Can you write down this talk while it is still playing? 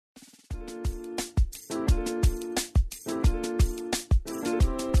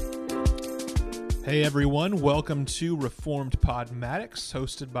Hey everyone, welcome to Reformed Podmatics,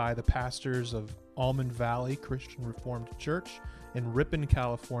 hosted by the pastors of Almond Valley Christian Reformed Church in Ripon,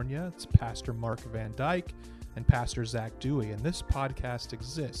 California. It's Pastor Mark Van Dyke and Pastor Zach Dewey, and this podcast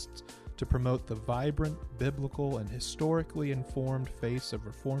exists to promote the vibrant, biblical, and historically informed face of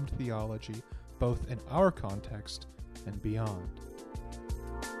Reformed theology, both in our context and beyond.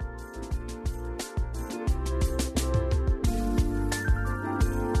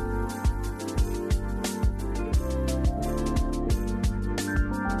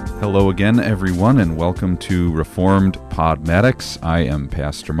 Hello again, everyone, and welcome to Reformed Podmatics. I am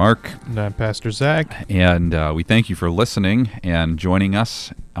Pastor Mark. And I'm Pastor Zach. And we thank you for listening and joining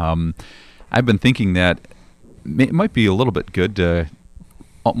us. I've been thinking that it might be a little bit good to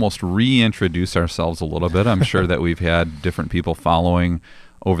almost reintroduce ourselves a little bit. I'm sure that we've had different people following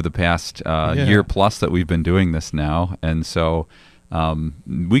over the past year plus that we've been doing this now. And so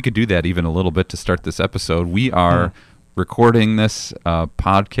we could do that even a little bit to start this episode. We are recording this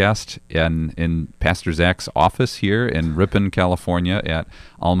podcast in Pastor Zach's office here in Ripon, California at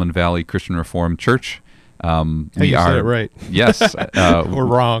Almond Valley Christian Reformed Church. You said it right. Yes. We're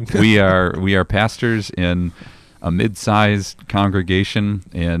wrong. we are pastors in a mid-sized congregation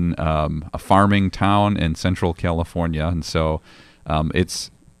in a farming town in central California. And so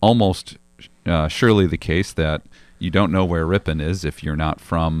it's almost surely the case that you don't know where Ripon is if you're not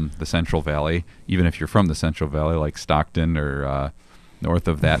from the Central Valley. Even if you're from the Central Valley, like Stockton or north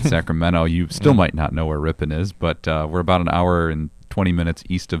of that, Sacramento, you still might not know where Ripon is. But we're about an hour and 20 minutes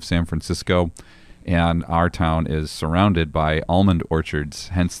east of San Francisco, and our town is surrounded by almond orchards,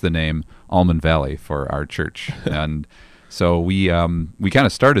 hence the name Almond Valley for our church. And so we kind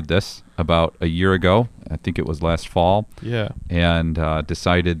of started this about a year ago. I think it was last fall. Yeah. And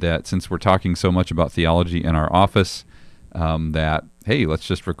decided that since we're talking so much about theology in our office, that, hey, let's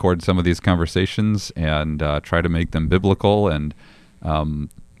just record some of these conversations and try to make them biblical and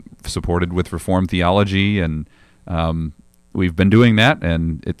supported with Reformed theology. And we've been doing that,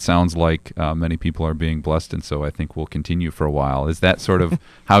 and it sounds like many people are being blessed, and so I think we'll continue for a while. Is that sort of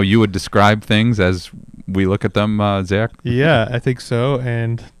how you would describe things as we look at them, Zach? Yeah, I think so.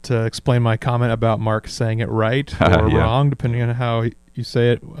 And to explain my comment about Mark saying it right or wrong, depending on how you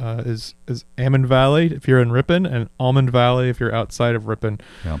say it, is Almond Valley if you're in Ripon, and Almond Valley if you're outside of Ripon.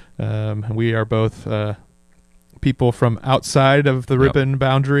 Yep. We are both people from outside of the Ripon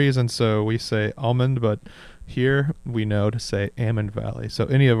boundaries, and so we say almond, but here we know to say Almond Valley. So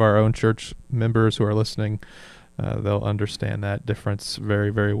any of our own church members who are listening, they'll understand that difference very,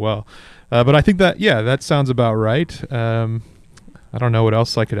 very well. But I think that, that sounds about right. I don't know what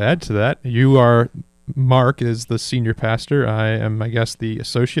else I could add to that. Mark is the senior pastor. I am, I guess, the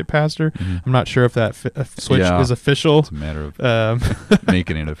associate pastor. Mm-hmm. I'm not sure if that switch is official. It's a matter of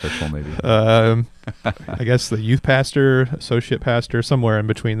making it official, maybe. I guess the youth pastor, associate pastor, somewhere in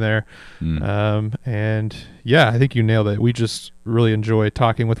between there. And I think you nailed it. We just really enjoy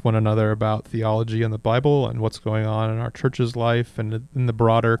talking with one another about theology and the Bible and what's going on in our church's life and in the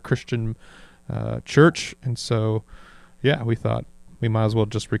broader Christian church. And so, we thought we might as well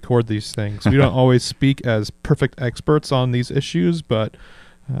just record these things. We don't always speak as perfect experts on these issues, but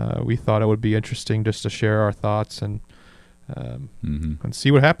we thought it would be interesting just to share our thoughts and see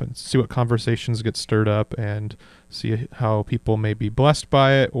what happens, see what conversations get stirred up, and see how people may be blessed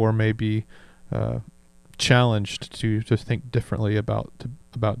by it or may be challenged to think differently about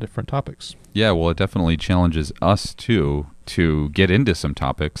different topics. Yeah, well, it definitely challenges us, too, to get into some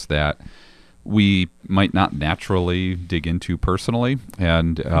topics that we might not naturally dig into personally,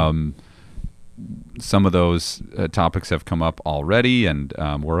 and some of those topics have come up already, and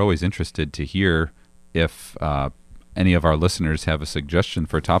we're always interested to hear if any of our listeners have a suggestion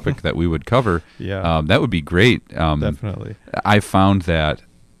for a topic that we would cover. That would be great. Definitely. I found that,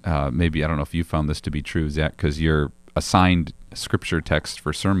 maybe, I don't know if you found this to be true, Zach, because you're assigned scripture text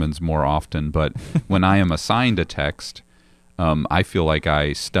for sermons more often, but when I am assigned a text, I feel like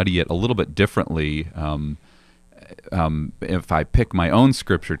I study it a little bit differently. If I pick my own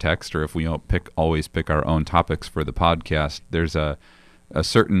scripture text, or if we don't always pick our own topics for the podcast, there's a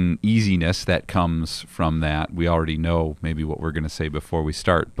certain easiness that comes from that. We already know maybe what we're going to say before we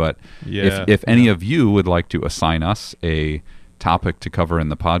start. But if any of you would like to assign us a topic to cover in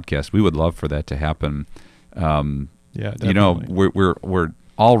the podcast, we would love for that to happen. Definitely. We're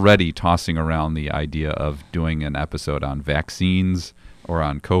already tossing around the idea of doing an episode on vaccines or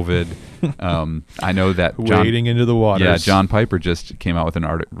on COVID. I know that wading into the waters. Yeah, John Piper just came out with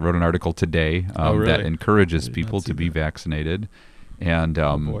wrote an article today really? that encourages people to be vaccinated, and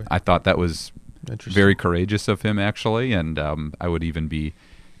I thought that was very courageous of him, actually, and I would even be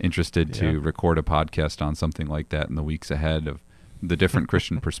interested to record a podcast on something like that in the weeks ahead of the different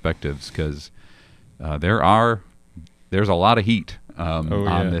Christian perspectives, because there's a lot of heat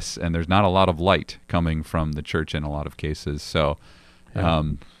on this, and there's not a lot of light coming from the church in a lot of cases. So,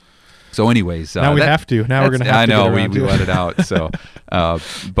 anyways, now we have to. Now we're going to have to. I know we let it out. So,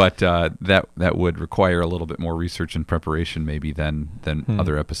 but that would require a little bit more research and preparation, maybe than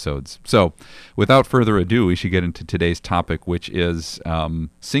other episodes. So, without further ado, we should get into today's topic, which is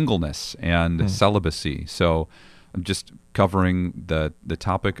singleness and celibacy. So, I'm just covering the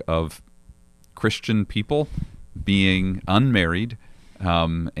topic of Christian people being unmarried,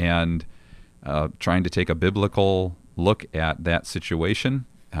 and trying to take a biblical look at that situation,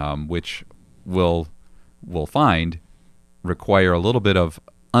 which we'll find require a little bit of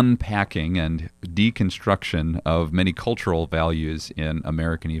unpacking and deconstruction of many cultural values in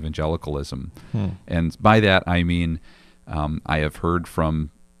American evangelicalism. And by that I mean I have heard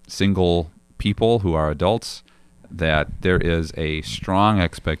from single people who are adults that there is a strong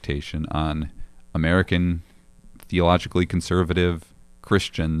expectation on American theologically conservative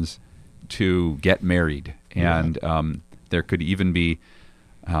Christians to get married, and there could even be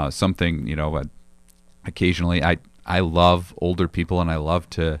something, occasionally I love older people and I love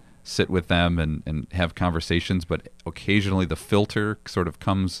to sit with them and have conversations, but occasionally the filter sort of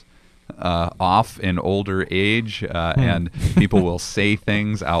comes off in older age, and people will say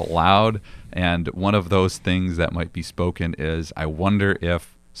things out loud, and one of those things that might be spoken is, I wonder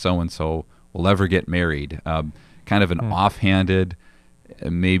if so-and-so will ever get married. Kind of an offhanded,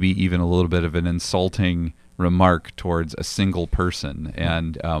 maybe even a little bit of an insulting remark towards a single person.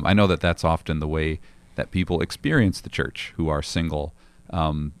 And I know that that's often the way that people experience the church who are single.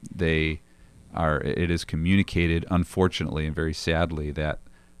 It is communicated, unfortunately and very sadly, that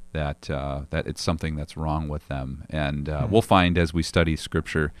it's something that's wrong with them. And we'll find as we study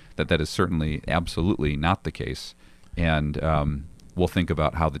Scripture that is certainly absolutely not the case. And we'll think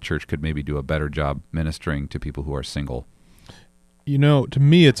about how the church could maybe do a better job ministering to people who are single. To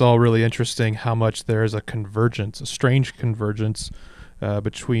me, it's all really interesting how much there is a strange convergence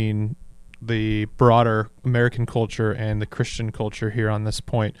between the broader American culture and the Christian culture here on this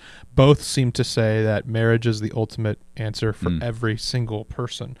point. Both seem to say that marriage is the ultimate answer for every single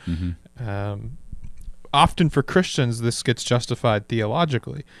person. Often for Christians, this gets justified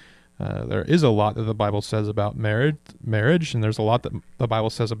theologically. There is a lot that the Bible says about marriage, and there's a lot that the Bible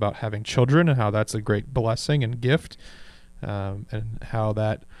says about having children and how that's a great blessing and gift, and how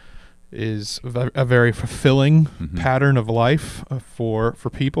that is a very fulfilling pattern of life for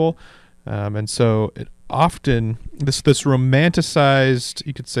people. And so it often, this romanticized,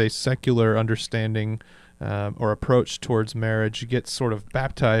 you could say, secular understanding or approach towards marriage gets sort of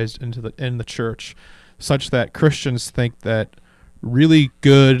baptized in the church, such that Christians think that really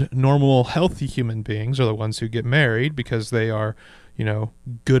good, normal, healthy human beings are the ones who get married because they are,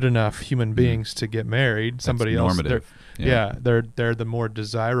 good enough human beings to get married. That's somebody normative. else, they're the more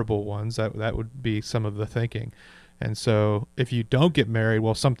desirable ones. That would be some of the thinking. And so if you don't get married,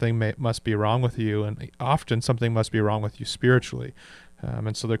 well, something must be wrong with you, and often something must be wrong with you spiritually.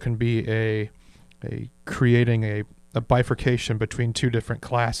 And so there can be a creating a bifurcation between two different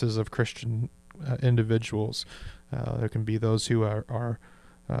classes of Christian individuals. There can be those who are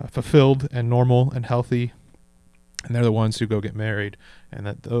fulfilled and normal and healthy, and they're the ones who go get married. And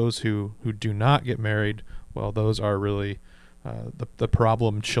that those who do not get married, well, those are really the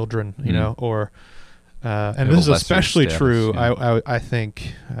problem children, or and this is especially true. I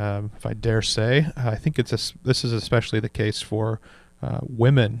think, if I dare say, I think this is especially the case for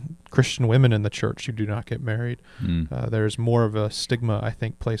women, Christian women in the church who do not get married. There's more of a stigma, I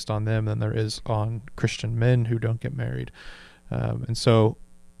think, placed on them than there is on Christian men who don't get married. And so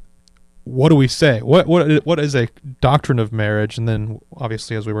what do we say? What is a doctrine of marriage? And then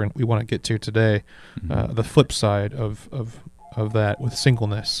obviously, as we want to get to today, the flip side of that with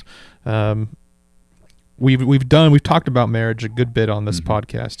singleness. We've talked about marriage a good bit on this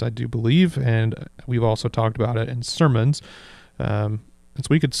podcast, I do believe, and we've also talked about it in sermons. And so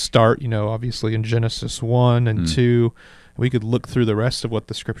we could start, obviously in Genesis 1 and 2. We could look through the rest of what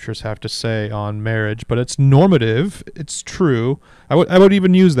the scriptures have to say on marriage, but it's normative. It's true. I would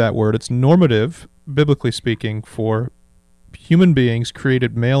even use that word. It's normative, biblically speaking, for human beings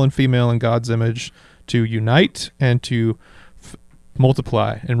created male and female in God's image to unite and to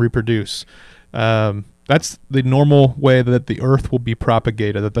multiply and reproduce. That's the normal way that the earth will be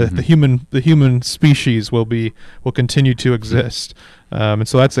propagated, that the human species will continue to exist. And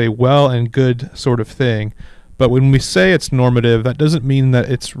so that's a well and good sort of thing. But when we say it's normative, that doesn't mean that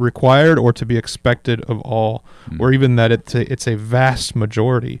it's required or to be expected of all, or even that it's a vast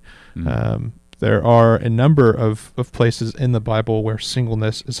majority. There are a number of places in the Bible where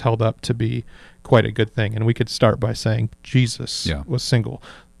singleness is held up to be quite a good thing. And we could start by saying Jesus was single.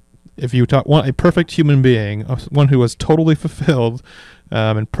 If you want a perfect human being, one who was totally fulfilled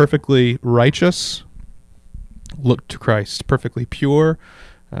and perfectly righteous, look to Christ. Perfectly pure,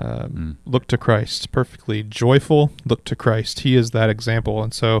 look to Christ. Perfectly joyful, look to Christ. He is that example.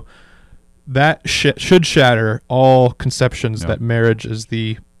 And so that should shatter all conceptions that marriage is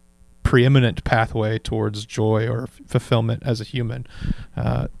the preeminent pathway towards joy or fulfillment as a human.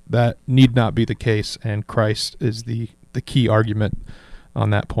 That need not be the case, and Christ is the key argument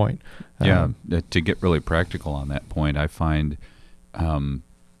on that point. To get really practical on that point, I find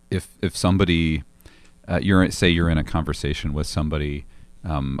if somebody you're in a conversation with somebody,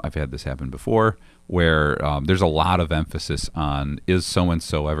 I've had this happen before, where there's a lot of emphasis on, is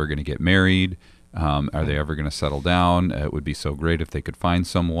so-and-so ever going to get married? Are they ever going to settle down? It would be so great if they could find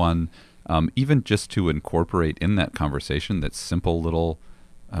someone. Even just to incorporate in that conversation that simple little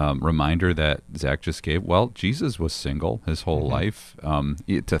reminder that Zach just gave. Well, Jesus was single his whole life.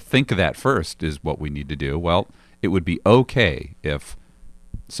 To think that first is what we need to do. Well, it would be okay if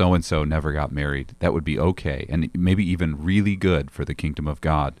so-and-so never got married. That would be okay, and maybe even really good for the kingdom of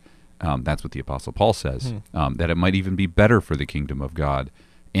God. That's what the Apostle Paul says, that it might even be better for the kingdom of God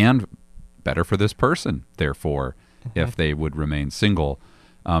and better for this person, therefore, if they would remain single.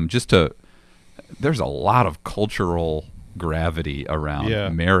 There's a lot of cultural gravity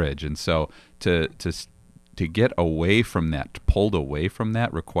around marriage, and so to get away from that, pulled away from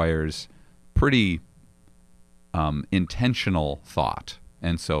that, requires pretty intentional thought.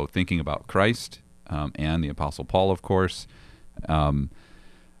 And so thinking about Christ and the Apostle Paul, of course,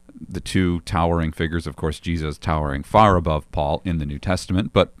 the two towering figures, of course, Jesus towering far above Paul in the New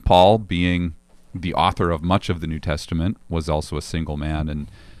Testament, but Paul, being the author of much of the New Testament, was also a single man,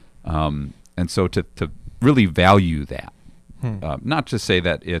 and so to really value that, not to say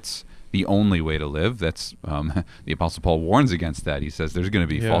that it's the only way to live. That's the Apostle Paul warns against that. He says there's going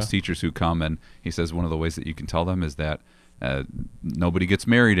to be false teachers who come, and he says one of the ways that you can tell them is that nobody gets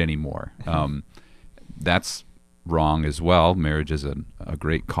married anymore. That's wrong as well. Marriage is a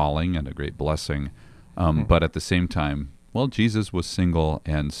great calling and a great blessing, but at the same time, well, Jesus was single,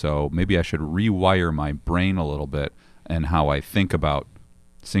 and so maybe I should rewire my brain a little bit and how I think about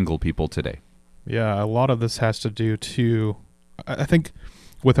single people today. Yeah, a lot of this has to do to, I think,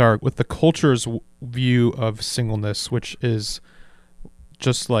 with the culture's view of singleness, which is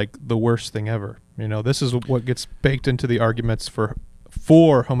just like the worst thing ever. You know, this is what gets baked into the arguments for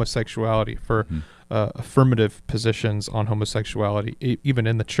homosexuality, for affirmative positions on homosexuality, even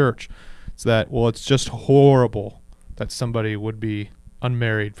in the church. It's that, well, it's just horrible that somebody would be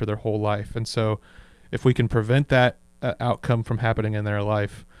unmarried for their whole life. And so if we can prevent that outcome from happening in their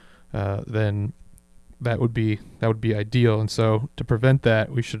life, then that would be ideal. And so to prevent that,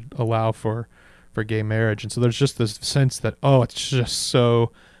 we should allow for gay marriage. And so there's just this sense that, oh, it's just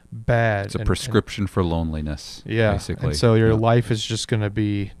so bad. It's a prescription for loneliness, basically. And so your life is just going to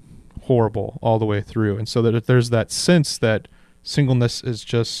be horrible all the way through. And so that there's that sense that singleness is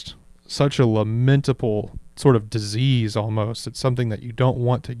just such a lamentable sort of disease almost. It's something that you don't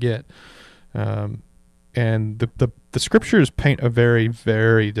want to get. And the scriptures paint a very,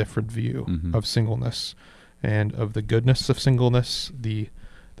 very different view of singleness and of the goodness of singleness,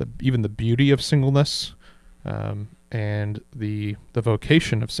 even the beauty of singleness, and the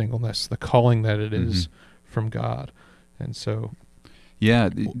vocation of singleness, the calling that it is from God. And so, yeah,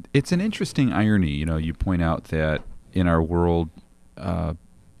 it's an interesting irony. You know, you point out that in our world,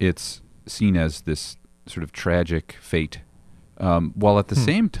 it's seen as this sort of tragic fate, while at the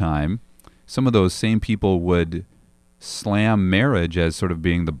same time, some of those same people would slam marriage as sort of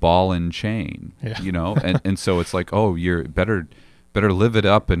being the ball and chain, you know, and so it's like, oh, you're better live it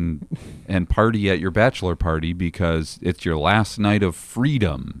up and party at your bachelor party because it's your last night of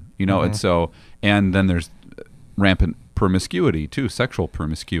freedom, you know. And then there's rampant promiscuity too, sexual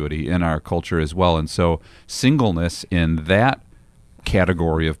promiscuity in our culture as well. And so singleness in that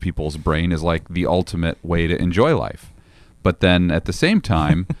category of people's brain is like the ultimate way to enjoy life. But then at the same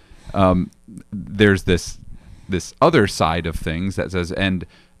time, there's this other side of things that says,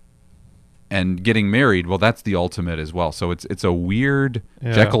 and getting married, well, that's the ultimate as well. So it's a weird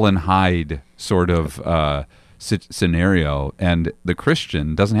Jekyll and Hyde sort of scenario, and the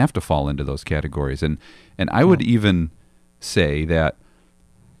Christian doesn't have to fall into those categories. And I would even say that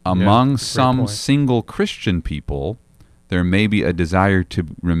among some single Christian people, there may be a desire to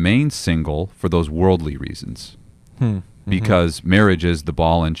remain single for those worldly reasons. Because marriage is the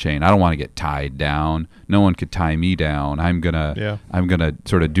ball and chain. I don't want to get tied down. No one could tie me down. I'm gonna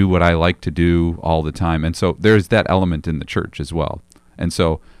sort of do what I like to do all the time. And so there's that element in the church as well. And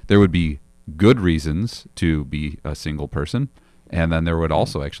so there would be good reasons to be a single person, and then there would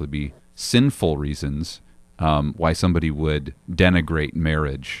also actually be sinful reasons why somebody would denigrate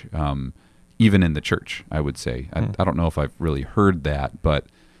marriage, even in the church, I would say. I don't know if I've really heard that, but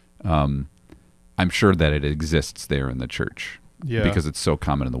I'm sure that it exists there in the church because it's so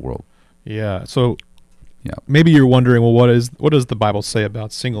common in the world. Yeah. So maybe you're wondering, well, what does the Bible say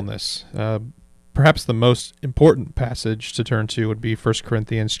about singleness? Perhaps the most important passage to turn to would be 1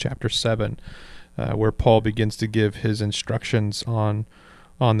 Corinthians chapter 7, where Paul begins to give his instructions on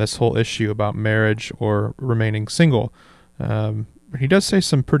this whole issue about marriage or remaining single. He does say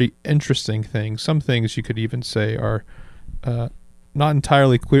some pretty interesting things. Some things you could even say are not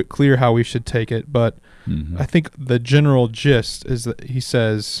entirely clear how we should take it, but I think the general gist is that he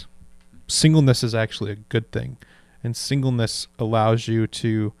says singleness is actually a good thing, and singleness allows you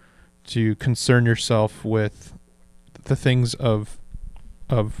to concern yourself with the things of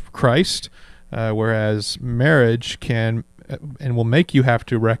Christ, whereas marriage can and will make you have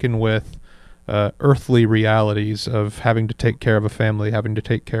to reckon with earthly realities of having to take care of a family, having to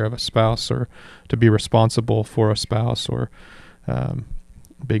take care of a spouse, or to be responsible for a spouse, or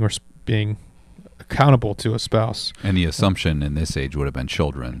being accountable to a spouse. And the assumption in this age would have been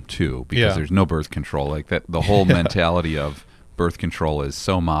children too, because there's no birth control. Like that, the whole mentality of birth control is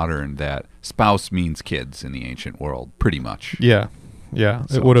so modern that spouse means kids in the ancient world, pretty much. Yeah.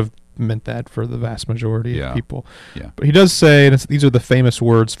 So, it would have meant that for the vast majority of people. Yeah. But he does say, and these are the famous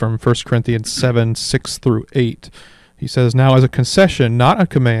words from 1 Corinthians 7, 6 through 8. He says, "Now as a concession, not a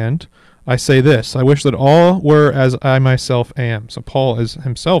command, I say this, I wish that all were as I myself am." So Paul is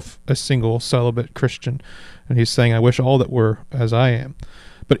himself a single, celibate Christian, and he's saying, I wish all that were as I am.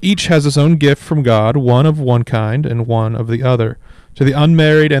 "But each has his own gift from God, one of one kind and one of the other. To the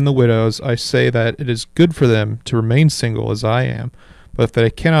unmarried and the widows I say that it is good for them to remain single as I am, but if they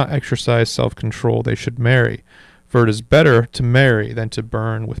cannot exercise self-control, they should marry. For it is better to marry than to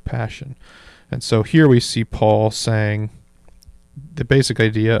burn with passion." And so here we see Paul saying the basic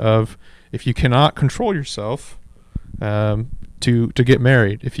idea of, if you cannot control yourself, to get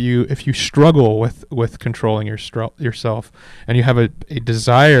married. If you struggle with controlling yourself, and you have a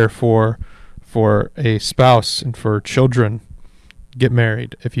desire for a spouse and for children, get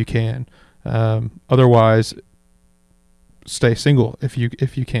married if you can. Otherwise, stay single if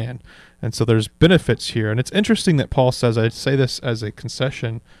you can. And so there's benefits here, and it's interesting that Paul says, "I say this as a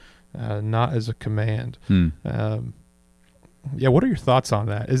concession, not as a command." What are your thoughts on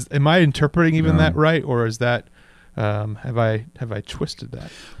that? Am I interpreting even that right, or is that have I twisted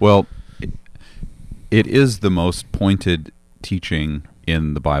that? Well, it is the most pointed teaching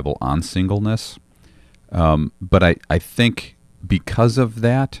in the Bible on singleness, but I think because of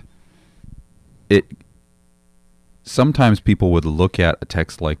that, sometimes people would look at a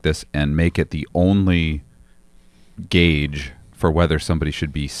text like this and make it the only gauge for whether somebody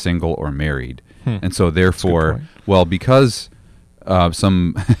should be single or married. And so therefore, because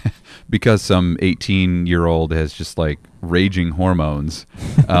some 18-year-old has just like raging hormones,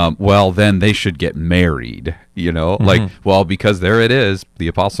 well, then they should get married, because there it is. The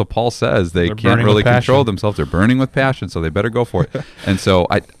Apostle Paul says they're can't really control themselves. They're burning with passion, so they better go for it. And so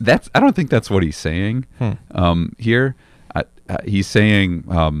I don't think that's what he's saying here. He's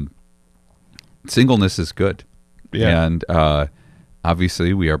saying singleness is good. Yeah. And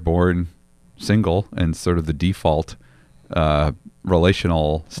obviously we are born single and sort of the default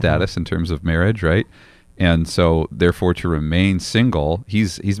relational status in terms of marriage, right? And so therefore to remain single,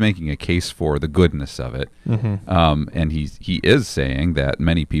 he's making a case for the goodness of it. And he is saying that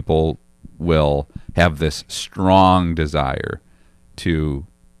many people will have this strong desire to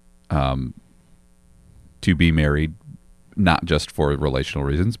be married, not just for relational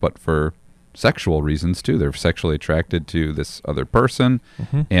reasons, but for sexual reasons too. They're sexually attracted to this other person,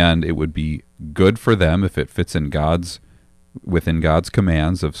 and it would be good for them if it fits in within God's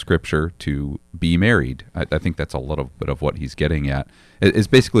commands of Scripture to be married. I think that's a little bit of what he's getting at. It's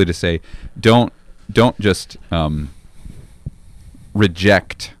basically to say, don't just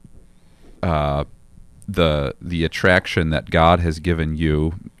reject the attraction that God has given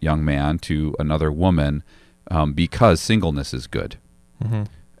you, young man, to another woman because singleness is good.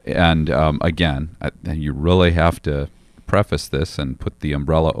 And again, you really have to preface this and put the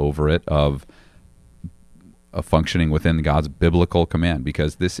umbrella over it of functioning within God's biblical command,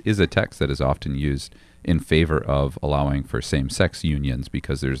 because this is a text that is often used in favor of allowing for same-sex unions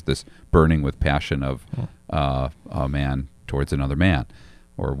because there's this burning with passion of a man towards another man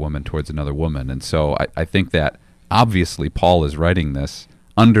or a woman towards another woman. And so I think that obviously Paul is writing this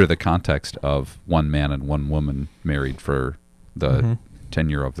under the context of one man and one woman married for the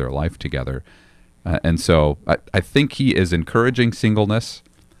tenure of their life together. And so I think he is encouraging singleness,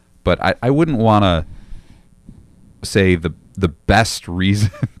 but I wouldn't want to say the best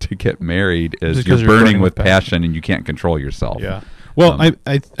reason to get married is you're burning with passion and you can't control yourself. Yeah. Well,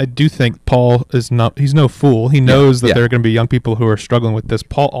 I do think Paul he's no fool. He knows that there are going to be young people who are struggling with this.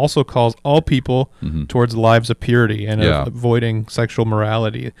 Paul also calls all people towards lives of purity and of avoiding sexual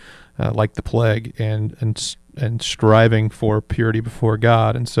morality, like the plague, and striving for purity before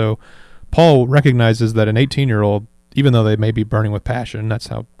God. And so Paul recognizes that an 18-year-old, even though they may be burning with passion, that's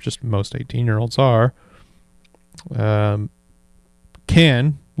how just most 18-year-olds are,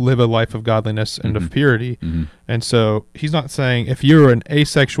 can live a life of godliness and of purity. And so he's not saying if you're an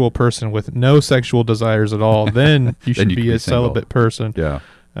asexual person with no sexual desires at all, then you should be a celibate person. Yeah.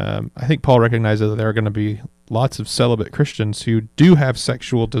 I think Paul recognizes that there are going to be lots of celibate Christians who do have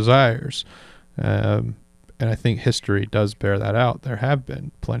sexual desires. And I think history does bear that out. There have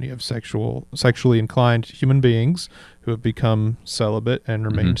been plenty of sexually inclined human beings who have become celibate and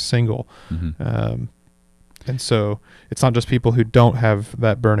remained single. And so it's not just people who don't have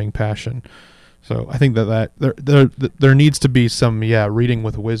that burning passion. So I think that there needs to be some reading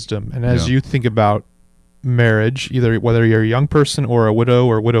with wisdom. And as you think about marriage, either whether you're a young person or a widow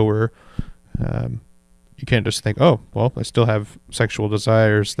or widower, you can't just think, oh, well, I still have sexual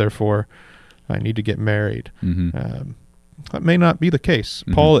desires, therefore I need to get married. That may not be the case.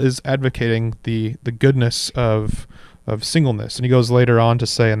 Paul is advocating the goodness of singleness. And he goes later on to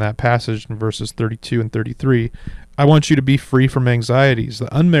say in that passage in verses 32 and 33, I want you to be free from anxieties.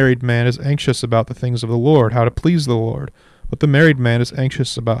 The unmarried man is anxious about the things of the Lord, how to please the Lord. But the married man is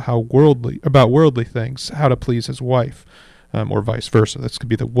anxious about worldly things, how to please his wife, or vice versa. This could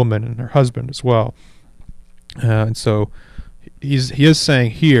be the woman and her husband as well. And so he is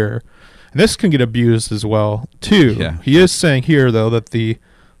saying here, and this can get abused as well too. Yeah. He is saying here though that the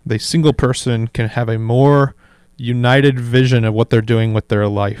single person can have a more united vision of what they're doing with their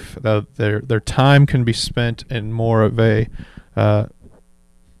life. Their time can be spent in more of a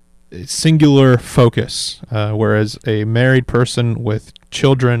singular focus, whereas a married person with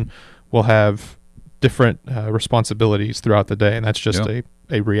children will have different responsibilities throughout the day, and that's just a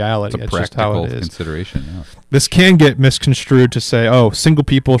reality. It's just how it is. Consideration. Yeah. This can get misconstrued to say, oh, single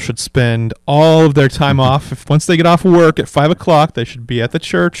people should spend all of their time off. Once they get off of work at 5 o'clock, they should be at the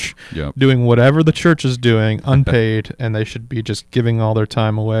church doing whatever the church is doing, unpaid, and they should be just giving all their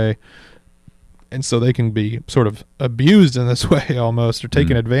time away. And so they can be sort of abused in this way almost, or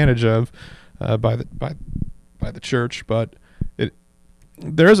taken advantage of by the church. But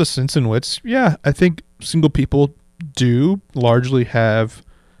there is a sense in which, I think single people do largely have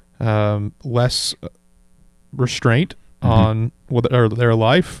less restraint on their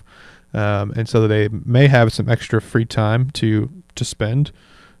life, and so they may have some extra free time to spend.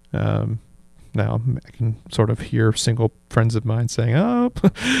 Now I can sort of hear single friends of mine saying, "Oh,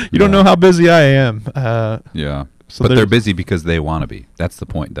 you don't know how busy I am." So but they're busy because they want to be. That's the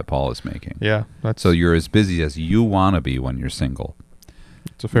point that Paul is making. Yeah. So you're as busy as you want to be when you're single.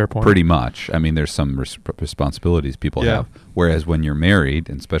 It's a fair point. Pretty much. I mean, there's some responsibilities people have. Whereas when you're married,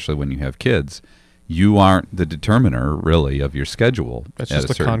 and especially when you have kids, you aren't the determiner, really, of your schedule. That's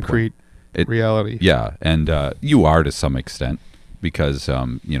just a concrete reality. Yeah, and you are to some extent because,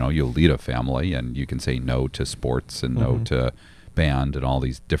 you'll lead a family and you can say no to sports and no to band and all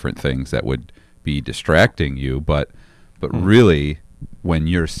these different things that would be distracting you. But really, when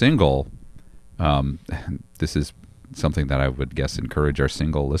you're single, this is something that I would guess encourage our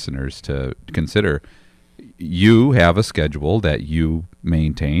single listeners to consider. You have a schedule that you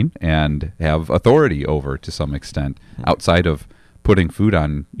maintain and have authority over to some extent outside of putting food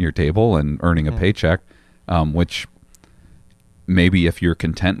on your table and earning a paycheck, which maybe if you're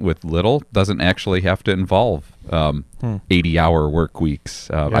content with little doesn't actually have to involve 80-hour work weeks.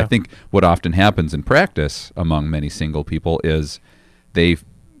 I think what often happens in practice among many single people is they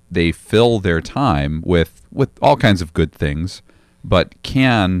fill their time with all kinds of good things, but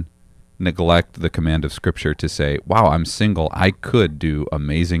can neglect the command of Scripture to say, wow, I'm single, I could do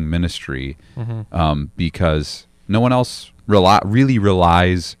amazing ministry, because no one else really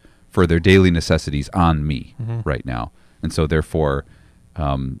relies for their daily necessities on me right now. And so therefore,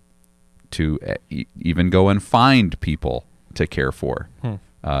 to even go and find people to care for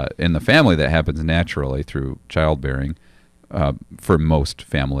in the family, that happens naturally through childbearing. for most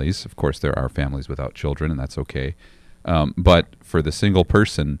families. Of course, there are families without children, and that's okay. But for the single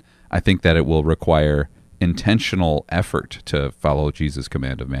person, I think that it will require intentional effort to follow Jesus'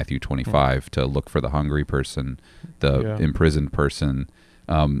 command of Matthew 25, to look for the hungry person, the imprisoned person.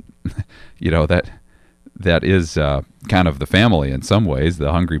 That is kind of the family in some ways.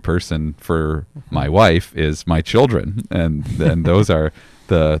 The hungry person for my wife is my children, and those are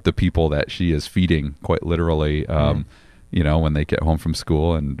the people that she is feeding quite literally. When they get home from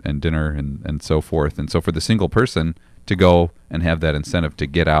school and dinner and so forth. And so for the single person to go and have that incentive to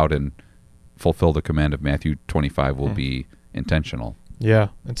get out and fulfill the command of Matthew 25 will be intentional. Yeah.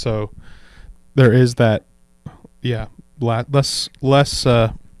 And so there is that, less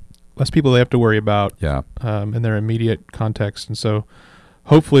people they have to worry about in their immediate context. And so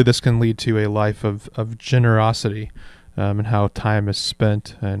hopefully this can lead to a life of generosity and how time is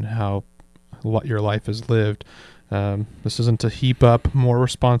spent and how your life is lived. This isn't to heap up more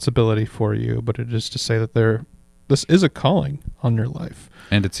responsibility for you, but it is to say that this is a calling on your life.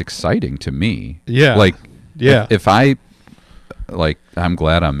 And it's exciting to me. Yeah. If I, I'm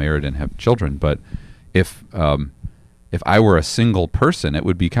glad I'm married and have children, but if I were a single person, it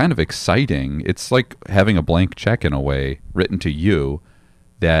would be kind of exciting. It's like having a blank check in a way written to you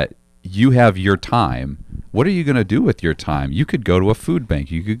that you have your time. What are you going to do with your time? You could go to a food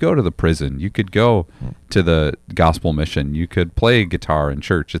bank. You could go to the prison. You could go to the gospel mission. You could play guitar in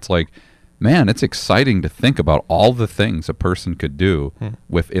church. It's like, man, it's exciting to think about all the things a person could do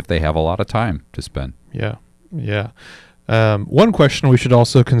if they have a lot of time to spend. Yeah. One question we should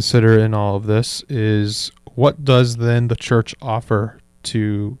also consider in all of this is, what does then the church offer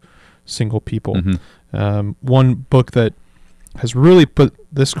to single people? One book that has really put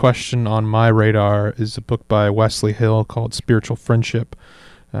this question on my radar is a book by Wesley Hill called Spiritual Friendship.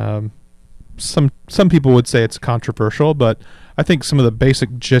 Some people would say it's controversial, but I think some of the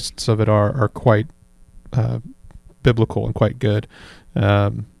basic gists of it are quite biblical and quite good.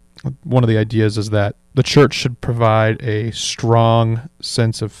 One of the ideas is that the church should provide a strong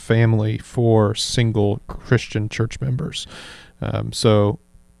sense of family for single Christian church members. So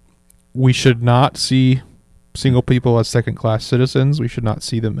we should not see single people as second-class citizens. We should not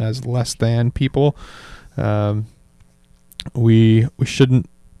see them as less than people. We shouldn't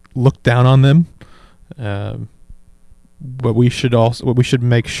look down on them. But we should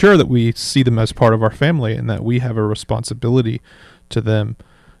make sure that we see them as part of our family and that we have a responsibility to them.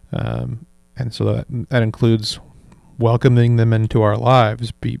 And so that includes welcoming them into our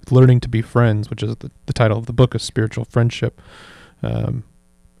lives, learning to be friends, which is the title of the book, is Spiritual Friendship.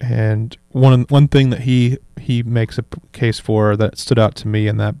 And one thing that he makes a case for that stood out to me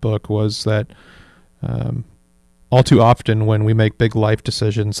in that book was that all too often when we make big life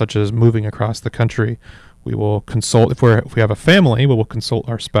decisions, such as moving across the country, we will consult. If we have a family, we will consult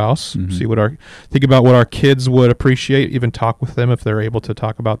our spouse, think about what our kids would appreciate, even talk with them if they're able to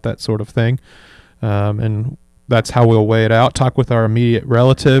talk about that sort of thing, and that's how we'll weigh it out. Talk with our immediate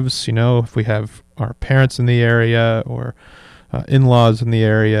relatives. If we have our parents in the area or in-laws in the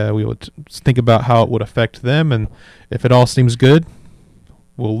area, we would think about how it would affect them, and if it all seems good,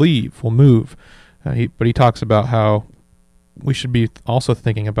 we'll leave, we'll move. But he talks about how we should be also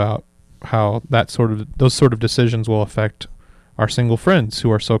thinking about how those sort of decisions will affect our single friends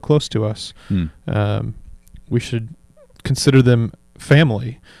who are so close to us. We should consider them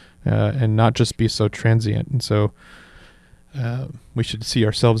family and not just be so transient. And so we should see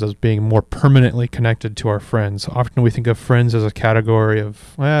ourselves as being more permanently connected to our friends. Often we think of friends as a category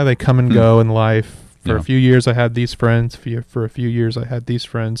of, they come and go in life. For a few years I had these friends. For a few years I had these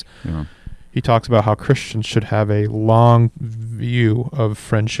friends. Yeah. He talks about how Christians should have a long view of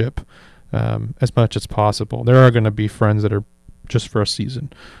friendship as much as possible. There are going to be friends that are just for a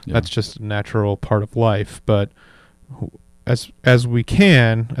season. Yeah. That's just a natural part of life. But as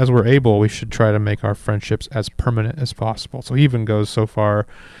we're able, we should try to make our friendships as permanent as possible. So he even goes so far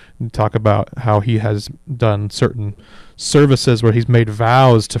and talk about how he has done certain services where he's made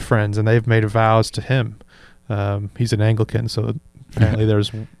vows to friends and they've made vows to him. He's an Anglican, so apparently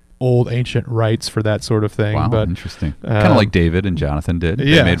there's old ancient rites for that sort of thing. Wow, but interesting. Kind of like David and Jonathan did.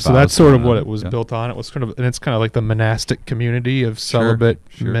 Yeah, so that's sort of what it was built on. It was and it's kind of like the monastic community of celibate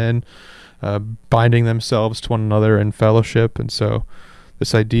men binding themselves to one another in fellowship. And so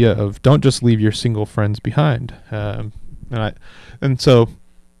this idea of don't just leave your single friends behind. And so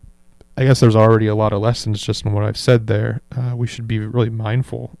I guess there's already a lot of lessons just in what I've said there. We should be really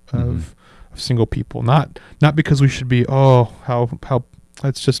mindful of single people, not because we should be, how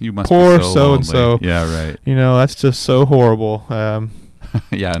that's just you must poor be so and so. Yeah, right. That's just so horrible.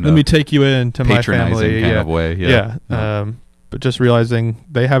 Yeah, let me take you into my patronizing family. kind of way. Yeah. Yeah. But just realizing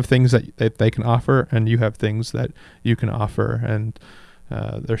they have things that they can offer, and you have things that you can offer, and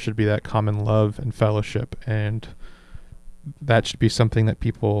there should be that common love and fellowship, and that should be something that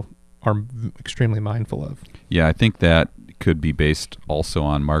people are extremely mindful of. Yeah, I think that could be based also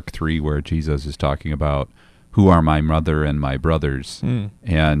on Mark 3, where Jesus is talking about who are my mother and my brothers.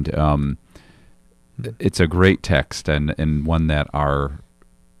 And it's a great text, and one that our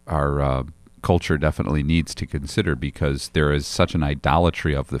culture definitely needs to consider, because there is such an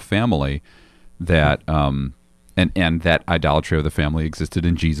idolatry of the family that and that idolatry of the family existed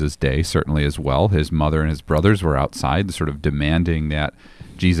in Jesus' day certainly as well. His mother and his brothers were outside, sort of demanding that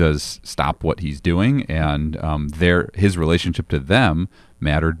Jesus stop what he's doing, and his relationship to them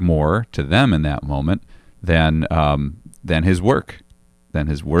mattered more to them in that moment than his work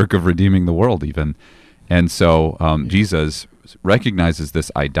of redeeming the world even. And so Jesus recognizes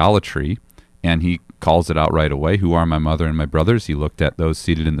this idolatry, and he calls it out right away. Who are my mother and my brothers? He looked at those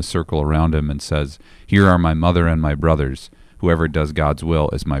seated in the circle around him and says, here are my mother and my brothers. Whoever does God's will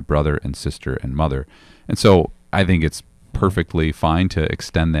is my brother and sister and mother. And so I think it's perfectly fine to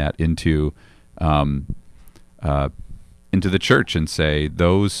extend that into the church and say,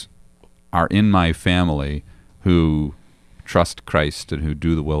 those are in my family who trust Christ and who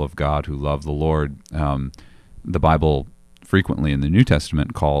do the will of God, who love the Lord. The Bible frequently in the New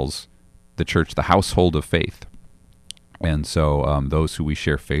Testament calls the church the household of faith. And so those who we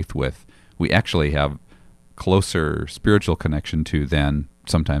share faith with, we actually have closer spiritual connection to than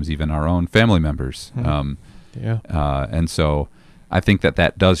sometimes even our own family members. And so I think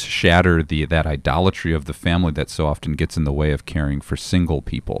that does shatter that idolatry of the family that so often gets in the way of caring for single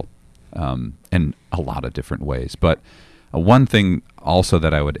people in a lot of different ways. But one thing also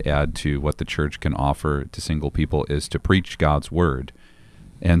that I would add to what the church can offer to single people is to preach God's word.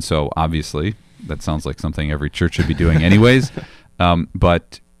 And so obviously that sounds like something every church should be doing anyways.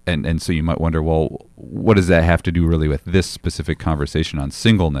 But so you might wonder, well, what does that have to do really with this specific conversation on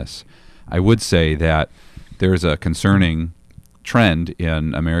singleness? I would say that there's a concerning trend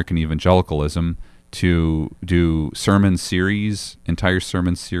in American evangelicalism to do entire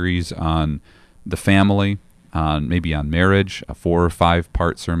sermon series on the family, maybe on marriage, a 4 or 5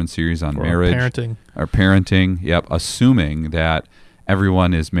 part sermon series on marriage. Parenting, yep, assuming that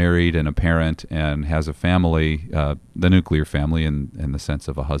everyone is married and a parent and has a family, the nuclear family in the sense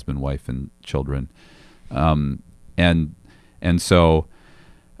of a husband, wife, and children. And so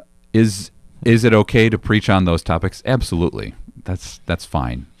is it okay to preach on those topics? Absolutely. That's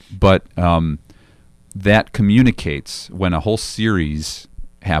fine. But that communicates when a whole series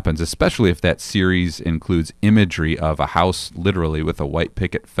happens, especially if that series includes imagery of a house literally with a white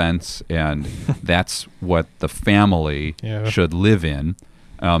picket fence, and that's what the family should live in.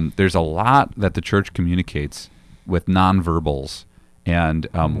 There's a lot that the church communicates with nonverbals, and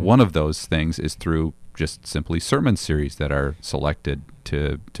one of those things is through just simply sermon series that are selected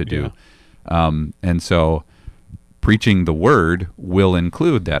to do. And so preaching the word will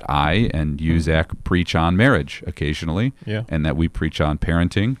include that I and you, Zach, preach on marriage occasionally, and that we preach on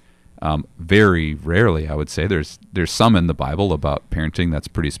parenting. Very rarely, I would say. There's some in the Bible about parenting that's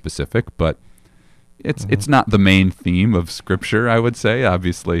pretty specific, but it's not the main theme of Scripture, I would say.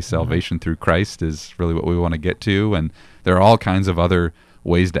 Obviously, salvation through Christ is really what we want to get to, and there are all kinds of other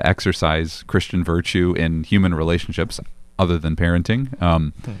ways to exercise Christian virtue in human relationships other than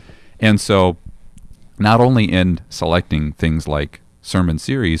parenting. And so not only in selecting things like sermon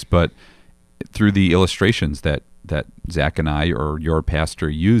series, but through the illustrations that Zach and I or your pastor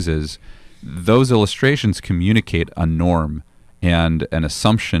uses, those illustrations communicate a norm and an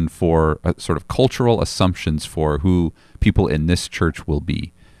assumption for sort of cultural assumptions for who people in this church will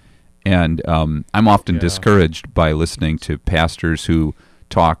be. And I'm often discouraged by listening to pastors who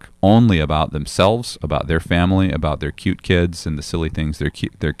talk only about themselves, about their family, about their cute kids and the silly things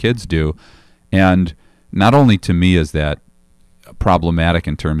their kids do. And not only to me is that problematic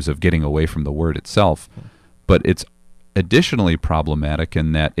in terms of getting away from the word itself, but it's additionally problematic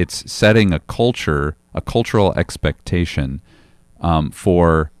in that it's setting a cultural expectation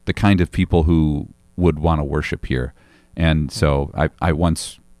for the kind of people who would want to worship here. And so I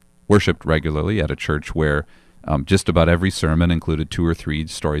once worshiped regularly at a church where just about every sermon included 2 or 3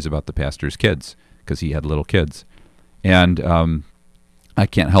 stories about the pastor's kids, because he had little kids. And I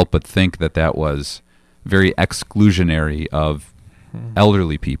can't help but think that was very exclusionary of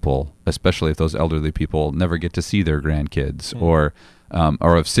elderly people, especially if those elderly people never get to see their grandkids, or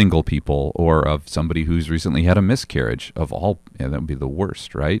of single people, or of somebody who's recently had a miscarriage. Of all, that would be the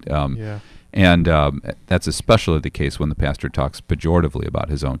worst, right? And that's especially the case when the pastor talks pejoratively about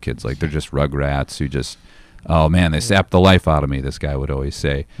his own kids, like they're just rugrats who just, oh man, they sapped the life out of me, this guy would always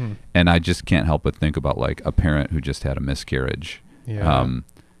say. And I just can't help but think about like a parent who just had a miscarriage. And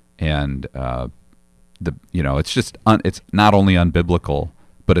it's just it's not only unbiblical,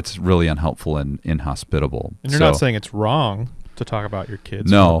 but it's really unhelpful and inhospitable. And you're not saying it's wrong to talk about your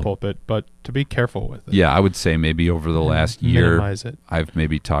kids from the pulpit, but to be careful with it. Yeah, I would say maybe over the last year, minimize it. I've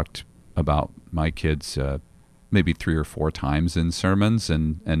maybe talked about my kids maybe 3 or 4 times in sermons,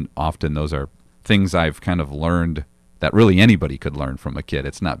 and often those are things I've kind of learned that really anybody could learn from a kid.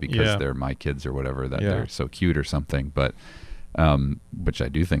 It's not because they're my kids or whatever that they're so cute or something, but which I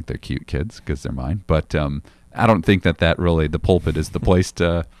do think they're cute kids because they're mine. But I don't think that really the pulpit is the place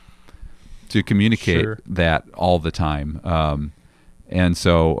to communicate that all the time. And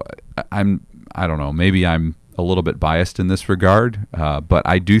so I don't know, maybe I'm a little bit biased in this regard, but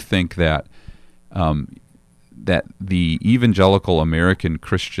I do think that that the evangelical American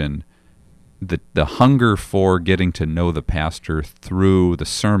Christian, the hunger for getting to know the pastor through the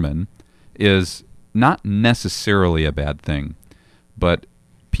sermon is not necessarily a bad thing, but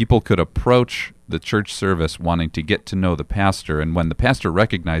people could approach the church service wanting to get to know the pastor, and when the pastor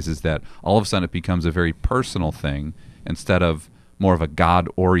recognizes that, all of a sudden it becomes a very personal thing instead of more of a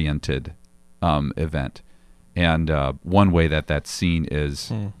God-oriented event. And one way that's seen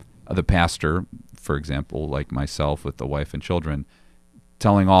is the pastor, for example, like myself with the wife and children,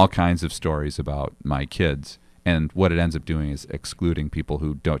 telling all kinds of stories about my kids, and what it ends up doing is excluding people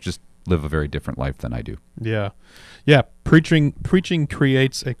who don't just live a very different life than I do. Yeah. Preaching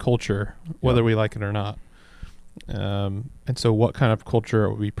creates a culture, whether we like it or not. And so, what kind of culture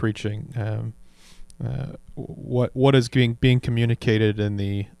are we preaching? What is being communicated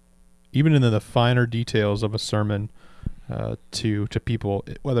even in the finer details of a sermon to people,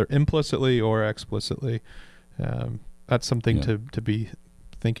 whether implicitly or explicitly? That's something to be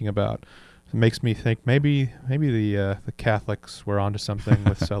thinking about. It makes me think maybe the Catholics were onto something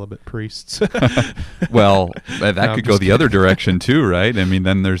with celibate priests. Well, that could go the other direction too, right? I mean,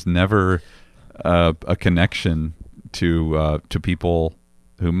 then there's never a connection to people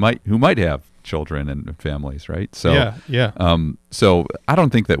who might have children and families, right? So so I don't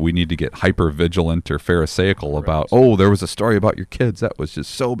think that we need to get hyper vigilant or pharisaical about, there was a story about your kids that was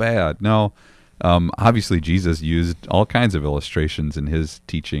just so bad. No. Obviously, Jesus used all kinds of illustrations in his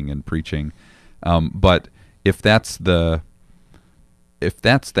teaching and preaching, but if that's the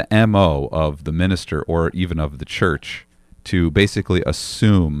MO of the minister or even of the church, to basically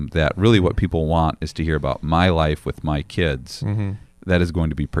assume that really what people want is to hear about my life with my kids, that is going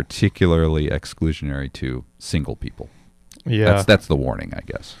to be particularly exclusionary to single people. Yeah, that's the warning, I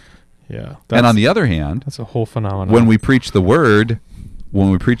guess. Yeah, and on the other hand, that's a whole phenomenon. When we preach the word, when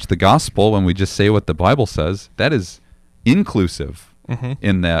we preach the gospel, when we just say what the Bible says, that is inclusive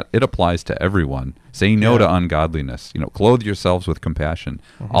in that it applies to everyone. Say no to ungodliness. Clothe yourselves with compassion.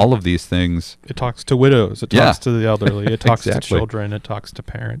 All of these things. It talks to widows. It talks to the elderly. It talks to children. It talks to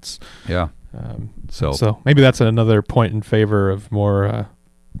parents. Yeah. So maybe that's another point in favor of more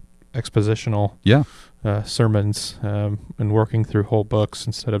expositional sermons and working through whole books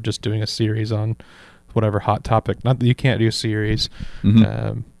instead of just doing a series on whatever hot topic. Not that you can't do a series,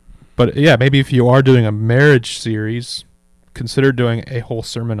 but maybe if you are doing a marriage series, consider doing a whole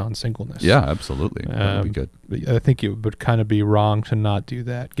sermon on singleness. Yeah, absolutely. That would be good. I think it would kind of be wrong to not do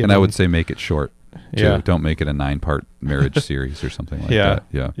that. And I would say make it short. Too. Don't make it a 9-part marriage series or something like that.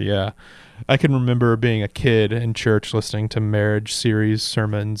 Yeah. I can remember being a kid in church listening to marriage series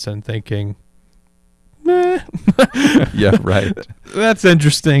sermons and thinking, meh. Yeah, right. That's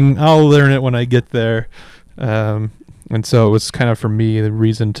interesting. I'll learn it when I get there. And so it was kind of, for me, the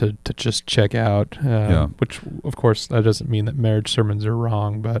reason to just check out, which, of course, that doesn't mean that marriage sermons are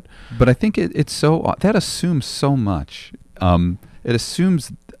wrong. But I think it's so, that assumes so much.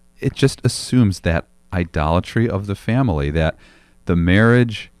 It just assumes that idolatry of the family, that the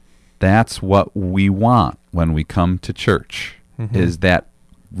marriage, that's what we want when we come to church, is that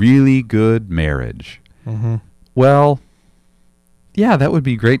really good marriage. Well, yeah, that would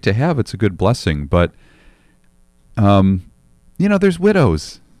be great to have. It's a good blessing, but there's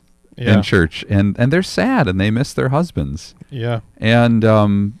widows in church, and they're sad, and they miss their husbands. Yeah. And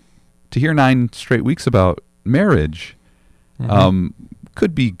to hear 9 straight weeks about marriage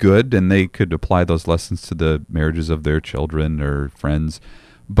could be good, and they could apply those lessons to the marriages of their children or friends.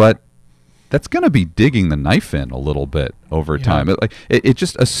 But that's going to be digging the knife in a little bit over Yeah. time. It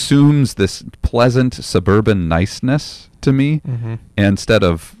just assumes this pleasant suburban niceness to me, instead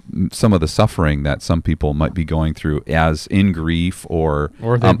of some of the suffering that some people might be going through as in grief, or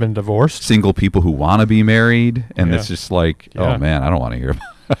they've been divorced. single people who want to be married, and Yeah. it's just like, Yeah. oh man, I don't want to hear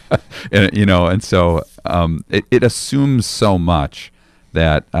about and, and so it assumes so much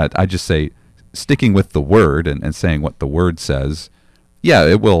that I just say, sticking with the word and saying what the word says, yeah,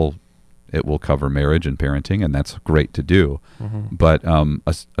 it will cover marriage and parenting, and that's great to do. But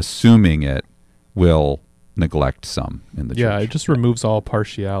assuming it will neglect some in the church. Yeah, it just removes all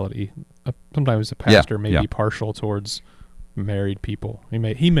partiality. Sometimes a pastor may yeah. be partial towards married people. He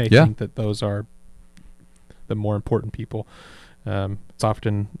may Yeah. think that those are the more important people. It's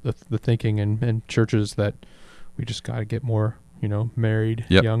often the thinking in churches that we just got to get more, married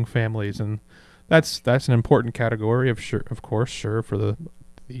Yep. young families, and that's an important category of course, for the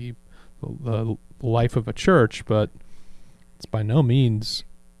life of a church, but it's by no means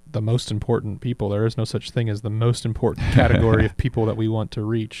the most important people. There is no such thing as the most important category of people that we want to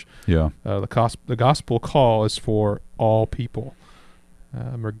reach. Yeah. The gospel call is for all people,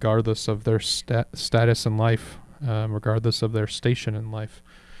 regardless of their status in life, regardless of their station in life.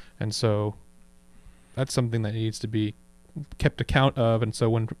 And so that's something that needs to be kept account of. And so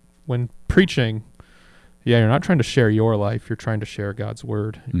when preaching, you're not trying to share your life, you're trying to share God's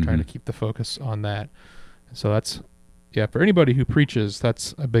word. You're trying to keep the focus on that. And so that's, for anybody who preaches,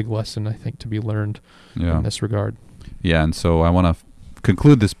 that's a big lesson, I think, to be learned in this regard. Yeah, and so I want to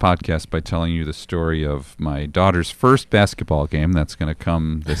conclude this podcast by telling you the story of my daughter's first basketball game that's going to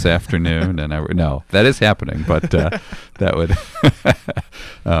come this afternoon. And no, that is happening, but that would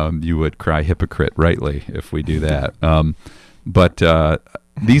you would cry hypocrite rightly if we do that. But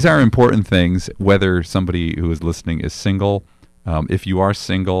these are important things, whether somebody who is listening is single. If you are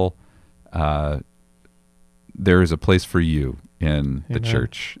single, there is a place for you in the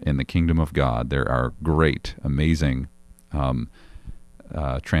church, in the kingdom of God. There are great, amazing,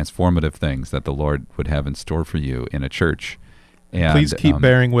 transformative things that the Lord would have in store for you in a church. And please keep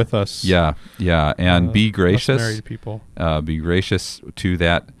bearing with us. Yeah, and be gracious. Us married people. Be gracious to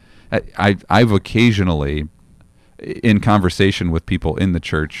that. I've occasionally, in conversation with people in the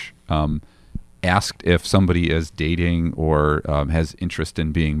church, asked if somebody is dating or has interest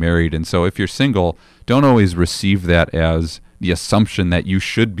in being married. And so if you're single, don't always receive that as the assumption that you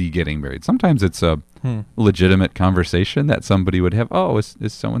should be getting married. Sometimes it's a legitimate conversation that somebody would have. Oh, is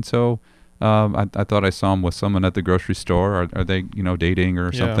so-and-so, I thought I saw him with someone at the grocery store. Are they, dating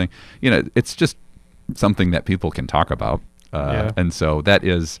or something? It's just something that people can talk about. And so that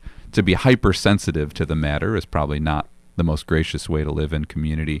is, to be hypersensitive to the matter is probably not the most gracious way to live in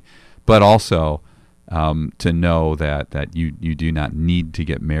community. But also to know that you do not need to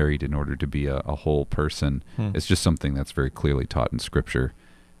get married in order to be a whole person. It's just something that's very clearly taught in Scripture.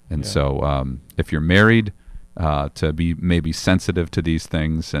 And so if you're married, to be maybe sensitive to these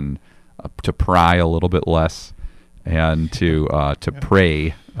things and to pry a little bit less, and to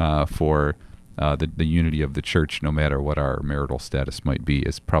pray for the unity of the church, no matter what our marital status might be,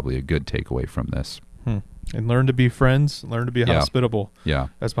 is probably a good takeaway from this. And learn to be friends, learn to be hospitable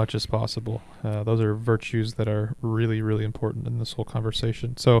as much as possible. Those are virtues that are really, really important in this whole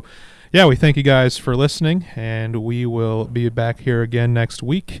conversation. So, we thank you guys for listening, and we will be back here again next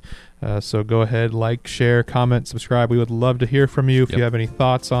week. So go ahead, like, share, comment, subscribe. We would love to hear from you if you have any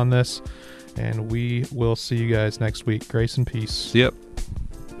thoughts on this, and we will see you guys next week. Grace and peace. Yep.